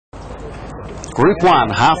Group 1,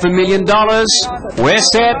 $500,000. We're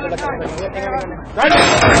set.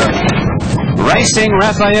 Racing,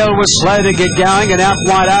 Raphael was slow to get going, and out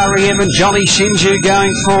wide Ariem and Jolie'S Shinju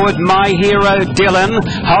going forward. My Hero, Dylan.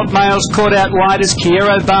 Hotmail's caught out wide as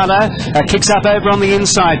Quiero, Bailar kicks up over on the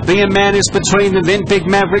inside. Be a Man is between them, then Big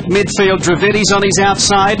Maverick midfield. Dravetti's on his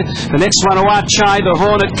outside. The next one, Awachai, the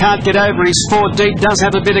Hornet can't get over. He's 4 deep, does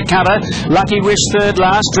have a bit of cover. Lucky Wish third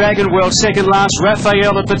last. Dragon World second last.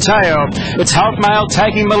 Raphael at the tail. It's Hotmail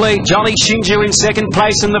taking the lead. Jolie'S Shinju in second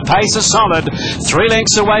place, and the pace is solid. 3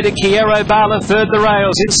 lengths away to Quiero, Bailar third the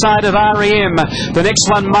rails, inside of Ariem. The next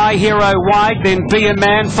one, My Hero wide, then Be a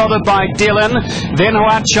Man, followed by Dylan. Then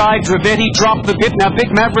Huachai, Dravetti dropped the bit. Now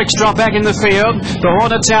Big Maverick's dropped back in the field. The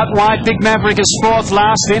Hornets out wide. Big Maverick is 4th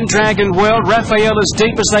last, then Dragon World. Raphael is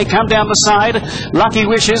deep as they come down the side. Lucky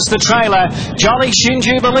Wish is the trailer. Jolie'S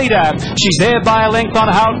Shinju the leader. She's there by a length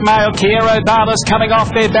on Hotmail. Quiero, Bailar's coming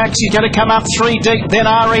off their backs. She's going to come up 3 deep,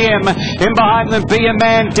 then Ariem. In behind them, Be a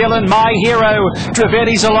Man, Dylan, My Hero.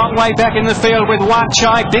 Dravetti's a long way back in the field with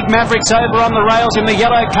Huachai. Big Maverick's over on the rails in the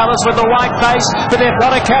yellow colours with the white face, but they've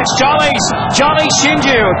got to catch Jolie'S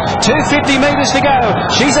Shinju. 250 metres to go.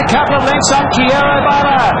 She's a couple of lengths on Quiero,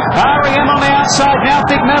 Bailar. Ariem on the outside now.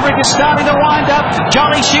 Big Maverick is starting to wind up.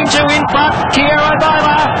 Jolie'S Shinju in front. Quiero,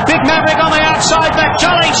 Bailar. Big Maverick on the outside back.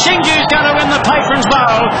 Jolie'S Shinju's going to win the Patron's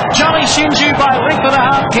Bowl. Jolie'S Shinju by a length and a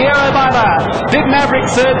half. Quiero, Bailar. Big Maverick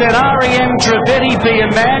third, then Ariem, Dravetti, Be a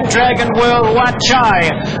Man, Dragon World,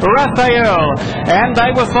 Huachai, Raphael. And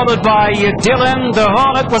they were followed by Dylan. The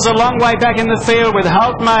Hornet was a long way back in the field with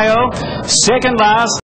Hotmail second last.